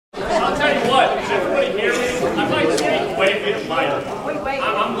I'll tell you what, if everybody hears me, I might speak way too lighter.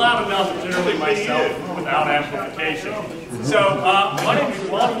 I'm loud enough generally myself without amplification. So, my name is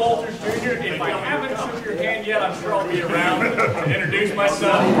Roane Walters Jr. If I haven't shook your hand yet, I'm sure I'll be around to introduce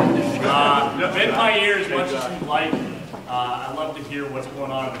myself. Bend my ear as much as you'd like. I love to hear what's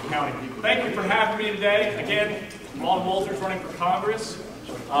going on in the county. Thank you for having me today. Again, Roane Walters running for Congress.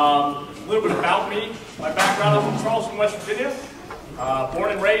 A little bit about me. My background, I'm from Charleston, West Virginia. Born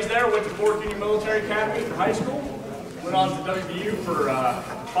and raised there, went to Fort Union Military Academy for high school. Went on to WVU for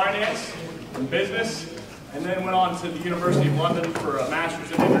finance and business. And then went on to the University of London for a master's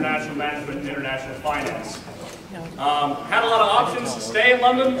in international management and international finance. Had a lot of options to stay in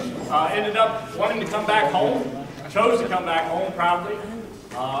London. Ended up wanting to come back home. Chose to come back home proudly.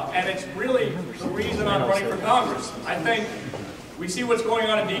 And it's really the reason I'm running for Congress. I think we see what's going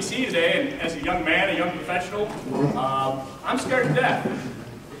on in D.C. today, and as a young man, a young professional, I'm scared to death.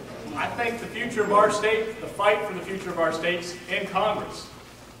 I think the future of our state, the fight for the future of our state's in Congress.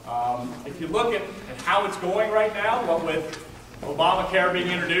 If you look at how it's going right now, what with Obamacare being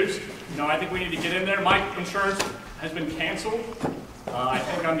introduced, I think we need to get in there. My insurance has been canceled. I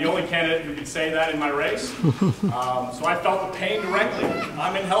think I'm the only candidate who can say that in my race. So I felt the pain directly.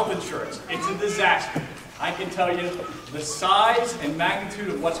 I'm in health insurance. It's a disaster. I can tell you the size and magnitude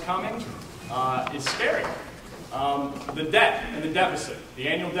of what's coming is scary. The debt and the deficit, the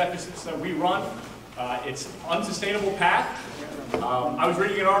annual deficits that we run, it's an unsustainable path. I was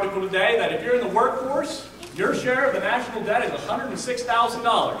reading an article today that if you're in the workforce, your share of the national debt is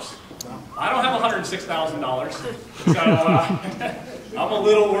 $106,000. I don't have $106,000, so I'm a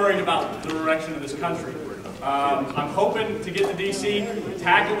little worried about the direction of this country. I'm hoping to get to D.C.,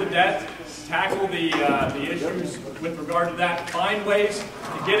 tackle the debt, tackle the issues with regard to that, find ways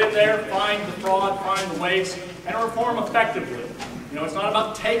to get in there, find the fraud, find the waste, and reform effectively. It's not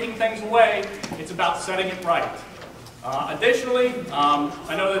about taking things away, it's about setting it right. Additionally,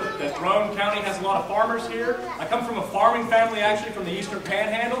 I know that Roane County has a lot of farmers here. I come from a farming family, actually, from the Eastern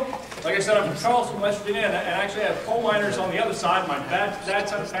Panhandle. Like I said, I'm from Charleston, West Virginia, and actually I have coal miners on the other side. My dad's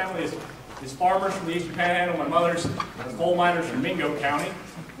side of the family is farmers from the Eastern Panhandle. My mother's coal miners from Mingo County.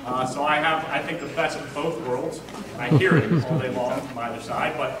 So I have, I think, the best of both worlds. I hear it all day long from either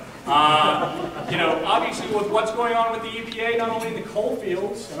side. But, obviously with what's going on with the EPA, not only in the coal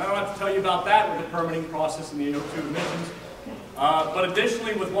fields, and I don't have to tell you about that with the permitting process and the NO2 emissions, but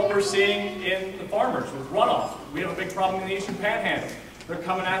additionally with what we're seeing in the farmers with runoff. We have a big problem in the Eastern Panhandle. They're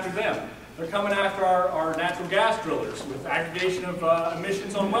coming after them. They're coming after our natural gas drillers with aggregation of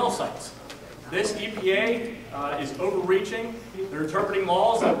emissions on well sites. This EPA is overreaching. They're interpreting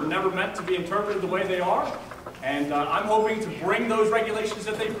laws that were never meant to be interpreted the way they are. And I'm hoping to bring those regulations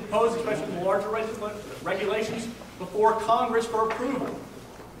that they propose, especially the larger regulations, before Congress for approval.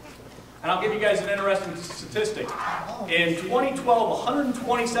 And I'll give you guys an interesting statistic. In 2012,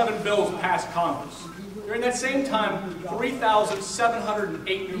 127 bills passed Congress. During that same time,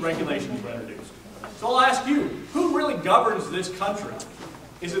 3,708 new regulations were introduced. So I'll ask you, who really governs this country?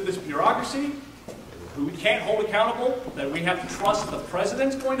 Is it this bureaucracy who we can't hold accountable, that we have to trust the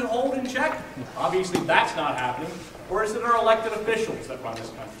president's going to hold in check? Obviously that's not happening. Or is it our elected officials that run this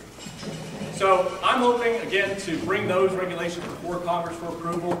country? So I'm hoping, again, to bring those regulations before Congress for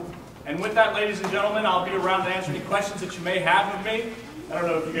approval. And with that, ladies and gentlemen, I'll be around to answer any questions that you may have of me. I don't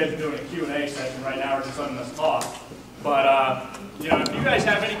know if you guys are doing a Q&A session right now or just letting us talk. But, if you guys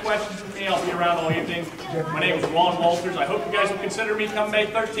have any questions for me, I'll be around all evening. My name is Roane Walters. I hope you guys will consider me come May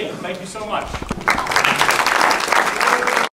 13th. Thank you so much.